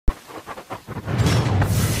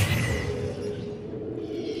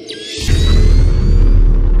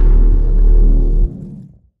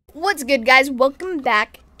What's good, guys? Welcome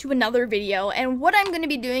back to another video, and what I'm going to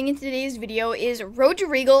be doing in today's video is Road to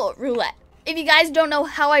Regal Roulette. If you guys don't know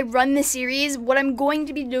how I run the series, what I'm going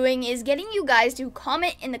to be doing is getting you guys to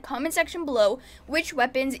comment in the comment section below which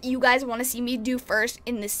weapons you guys want to see me do first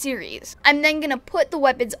in this series. I'm then going to put the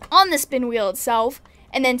weapons on the spin wheel itself,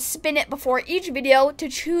 and then spin it before each video to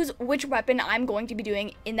choose which weapon I'm going to be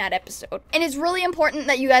doing in that episode. And it's really important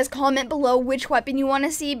that you guys comment below which weapon you want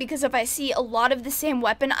to see, because if I see a lot of the same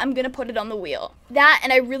weapon, I'm going to put it on the wheel. That,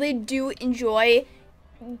 and I really do enjoy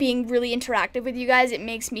being really interactive with you guys. It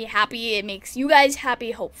makes me happy, it makes you guys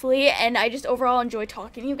happy, hopefully, and I just overall enjoy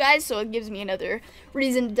talking to you guys, so it gives me another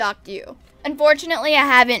reason to talk to you. Unfortunately, I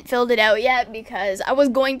haven't filled it out yet because I was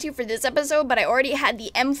going to for this episode, but I already had the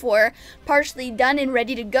M4 partially done and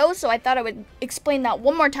ready to go, so I thought I would explain that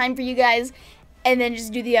one more time for you guys, and then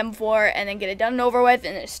just do the M4 and then get it done and over with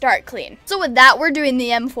and then start clean. So with that, we're doing the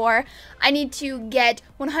M4. I need to get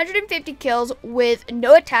 150 kills with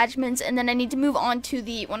no attachments, and then I need to move on to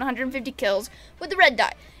the 150 kills with the red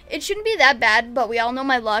dot. It shouldn't be that bad, but we all know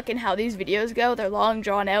my luck and how these videos go. They're long,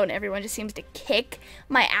 drawn out, and everyone just seems to kick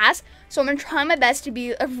my ass. So I'm going to try my best to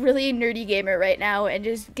be a really nerdy gamer right now and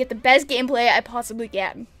just get the best gameplay I possibly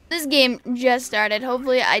can. This game just started.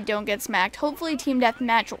 Hopefully I don't get smacked. Hopefully Team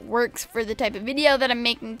Deathmatch works for the type of video that I'm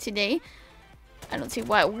making today. I don't see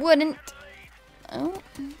why it wouldn't. Oh,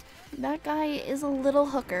 that guy is a little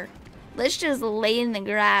hooker. Let's just lay in the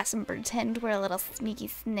grass and pretend we're a little sneaky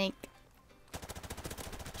snake.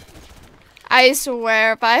 I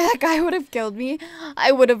swear, if that guy would have killed me,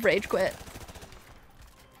 I would have rage quit.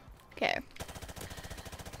 Okay.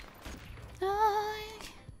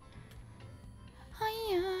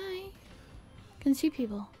 Can see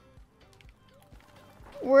people.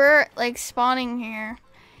 We're like spawning here,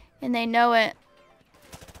 and they know it.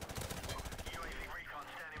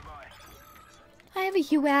 I have a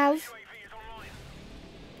UAV.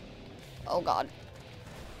 Oh god.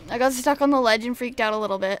 I got stuck on the ledge and freaked out a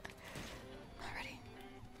little bit. Already.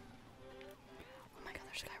 Oh my god,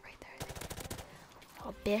 there's a guy right there.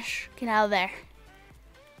 Oh, bish. Get out of there.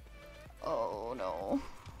 Oh no.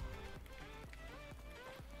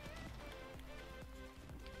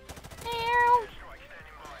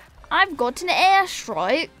 I've got an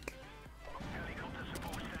airstrike.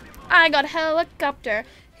 I got a helicopter.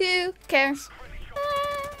 Who cares?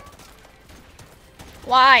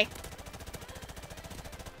 Why?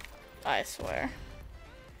 I swear.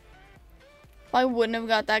 If I wouldn't have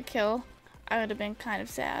got that kill, I would have been kind of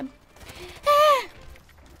sad.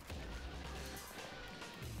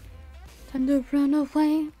 Time to run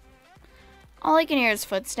away. All I can hear is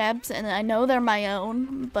footsteps, and I know they're my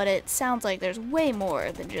own, but it sounds like there's way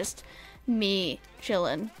more than just me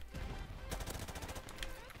chilling.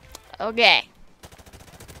 Okay.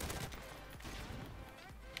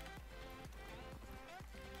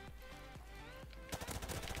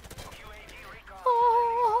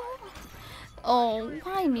 Oh,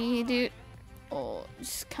 why me, dude? Oh,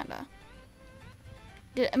 just kinda.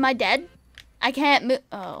 Am I dead? I can't move.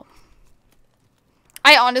 Oh.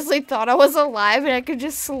 I honestly thought I was alive and I could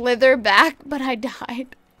just slither back, but I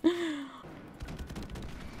died.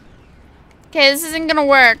 Okay, this isn't gonna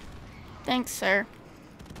work. Thanks, sir.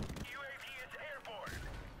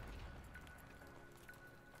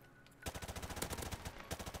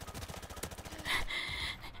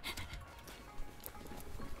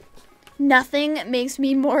 Nothing makes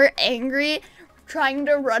me more angry trying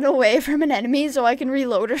to run away from an enemy so I can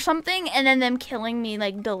reload or something, and then them killing me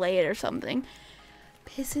like delayed or something.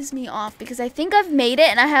 Pisses me off because I think I've made it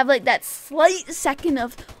and I have like that slight second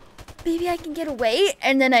of maybe I can get away,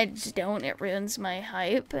 and then I just don't. It ruins my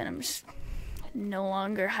hype and I'm just no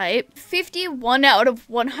longer hype. 51 out of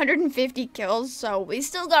 150 kills, so we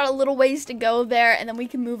still got a little ways to go there, and then we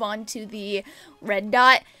can move on to the red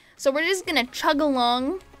dot. So we're just gonna chug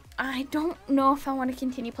along. I don't know if I want to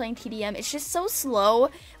continue playing TDM. It's just so slow,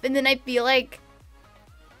 but then I feel like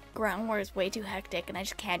Ground War is way too hectic and I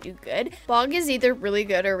just can't do good. Bog is either really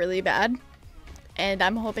good or really bad, and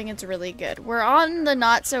I'm hoping it's really good. We're on the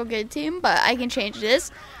not so good team, but I can change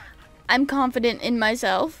this. I'm confident in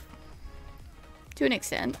myself to an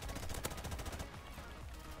extent.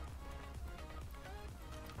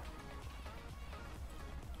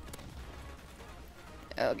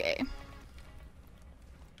 Okay.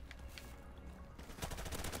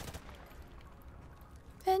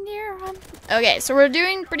 And you're on. Okay, so we're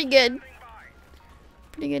doing pretty good.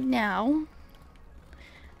 Pretty good now.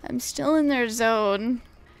 I'm still in their zone.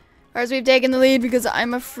 Or as we've taken the lead because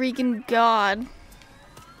I'm a freaking god.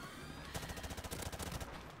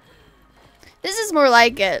 This is more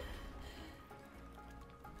like it.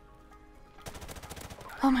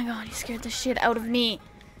 Oh my god, he scared the shit out of me.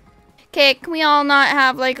 Okay, can we all not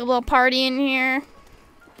have like a little party in here?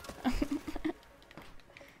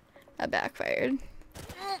 That backfired.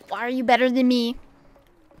 Why are you better than me?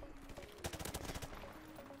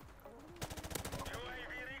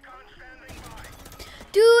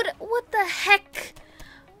 Dude, what the heck?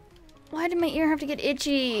 Why did my ear have to get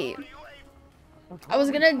itchy? I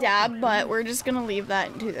was gonna dab, but we're just gonna leave that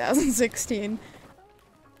in 2016.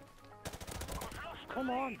 Come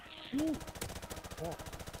on, shoot. Oh.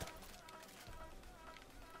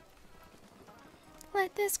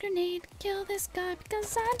 Let this grenade kill this guy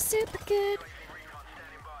because I'm super good.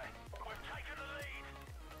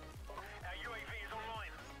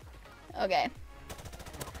 Okay.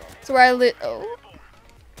 So where I live. Oh.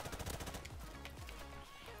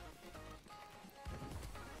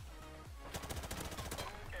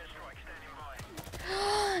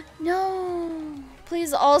 No.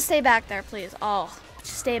 Please all stay back there, please. All.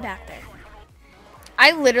 Just stay back there.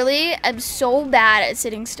 I literally am so bad at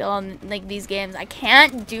sitting still on like these games. I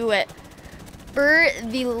can't do it for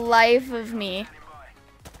the life of me.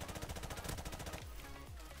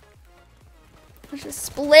 Let's just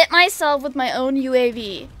split myself with my own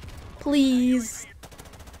UAV. Please.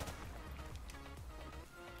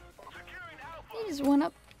 You just went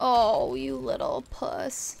up. Oh, you little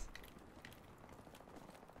puss.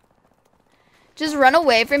 Just run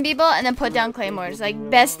away from people and then put down claymores. Like,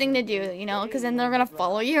 best thing to do, you know? Because then they're going to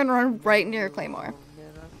follow you and run right into your claymore.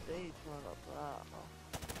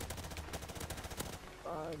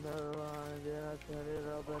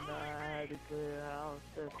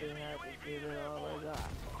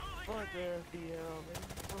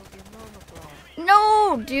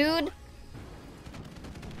 No, dude.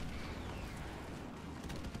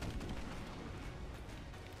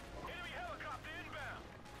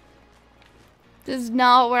 This is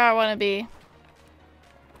not where I want to be.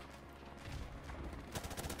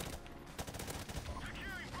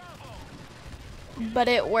 But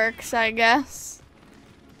it works, I guess.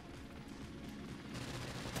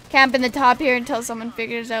 Camp in the top here until someone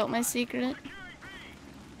figures out my secret.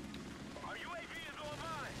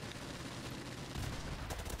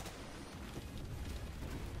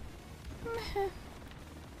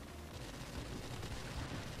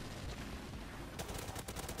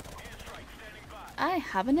 I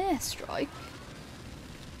have an airstrike.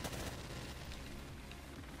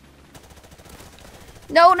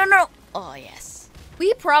 No, no, no. Oh, yes.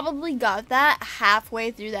 We probably got that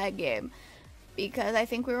halfway through that game. Because I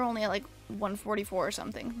think we were only at like 144 or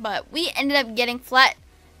something. But we ended up getting flat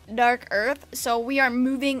dark earth. So we are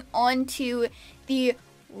moving on to the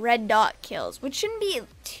red dot kills. Which shouldn't be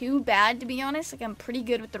too bad, to be honest. Like, I'm pretty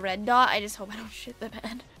good with the red dot. I just hope I don't shit the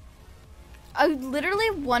bed. I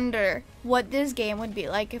literally wonder what this game would be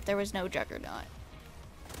like if there was no Juggernaut.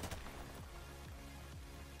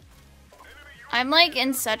 I'm like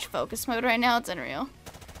in such focus mode right now, it's unreal.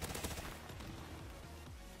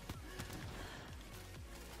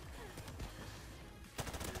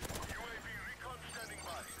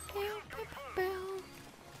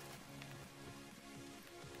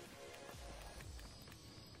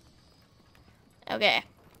 Okay.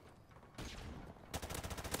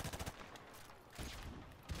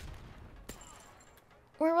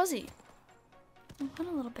 Where was he? Oh, what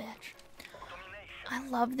a little bitch. I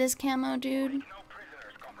love this camo, dude.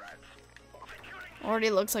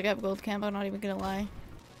 Already looks like I have gold camo, not even gonna lie.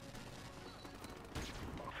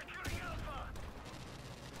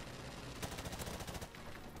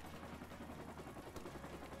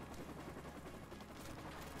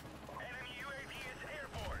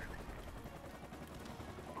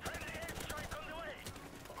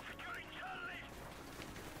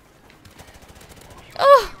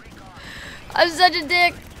 Oh! I'm such a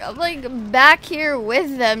dick. I'm like back here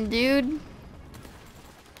with them, dude.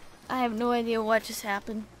 I have no idea what just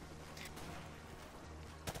happened.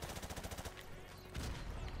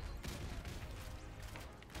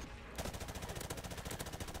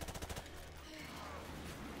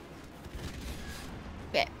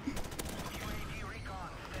 Okay.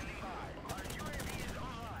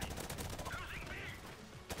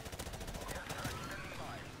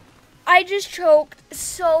 I just choked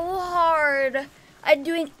so hard at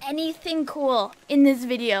doing anything cool in this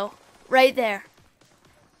video. Right there.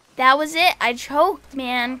 That was it. I choked,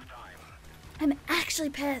 man. I'm actually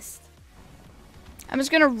pissed. I'm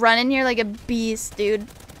just gonna run in here like a beast, dude.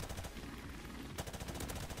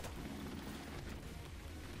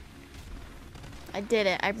 I did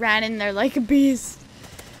it. I ran in there like a beast.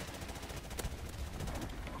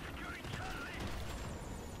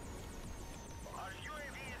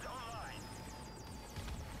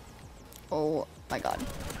 Oh, my god.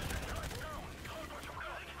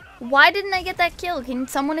 Why didn't I get that kill? Can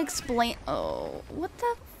someone explain? Oh, what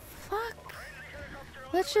the fuck?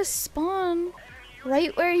 Let's just spawn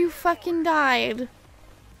right where you fucking died.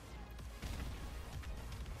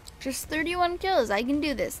 Just 31 kills. I can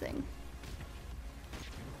do this thing.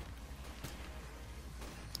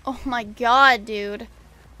 Oh my god, dude.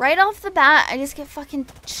 Right off the bat, I just get fucking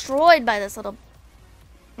destroyed by this little...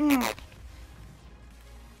 And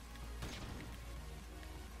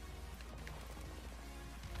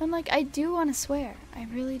like, I do want to swear. I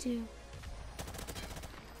really do.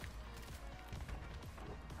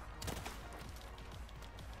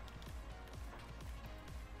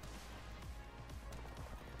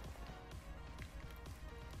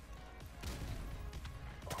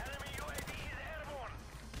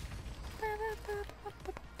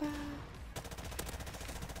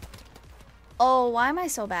 Oh, why am I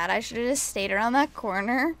so bad? I should have just stayed around that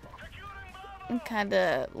corner and kind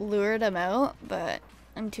of lured him out, but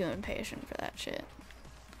I'm too impatient for that shit.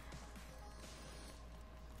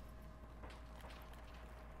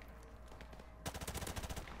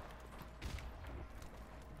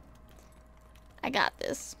 I got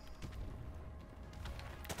this.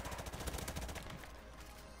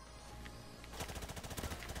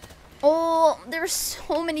 Oh, there were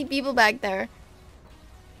so many people back there.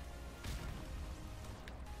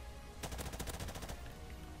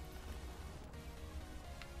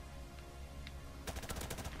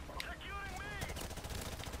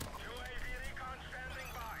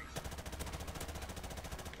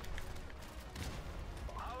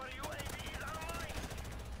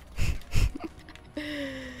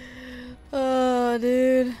 Oh,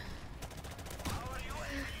 dude.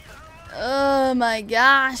 Oh my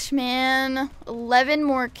gosh, man. 11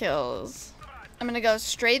 more kills. I'm gonna go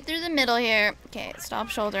straight through the middle here. Okay, stop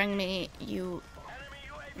shouldering me, you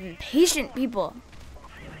impatient people.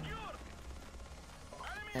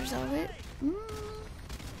 There's always...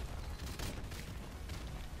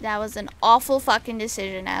 That was an awful fucking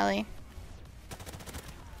decision, Allie.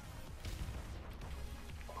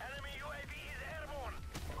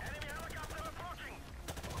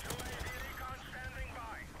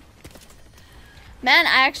 Man,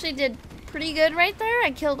 I actually did pretty good right there.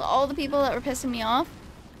 I killed all the people that were pissing me off.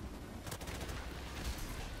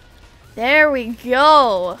 There we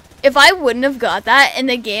go. If I wouldn't have got that and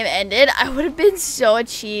the game ended, I would have been so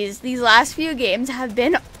cheesed. These last few games have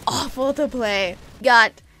been awful to play.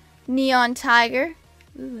 Got Neon Tiger.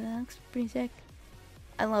 Ooh, that looks pretty sick.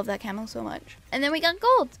 I love that camo so much. And then we got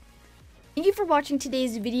gold. Thank you for watching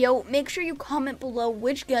today's video. Make sure you comment below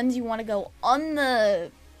which guns you want to go on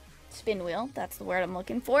the spin wheel. That's the word I'm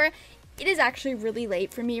looking for. It is actually really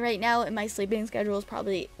late for me right now, and my sleeping schedule is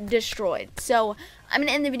probably destroyed. So I'm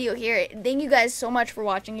gonna end the video here. Thank you guys so much for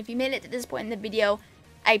watching. If you made it to this point in the video,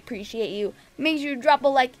 I appreciate you. Make sure you drop a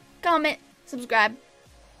like, comment, subscribe,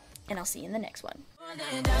 and I'll see you in the next one.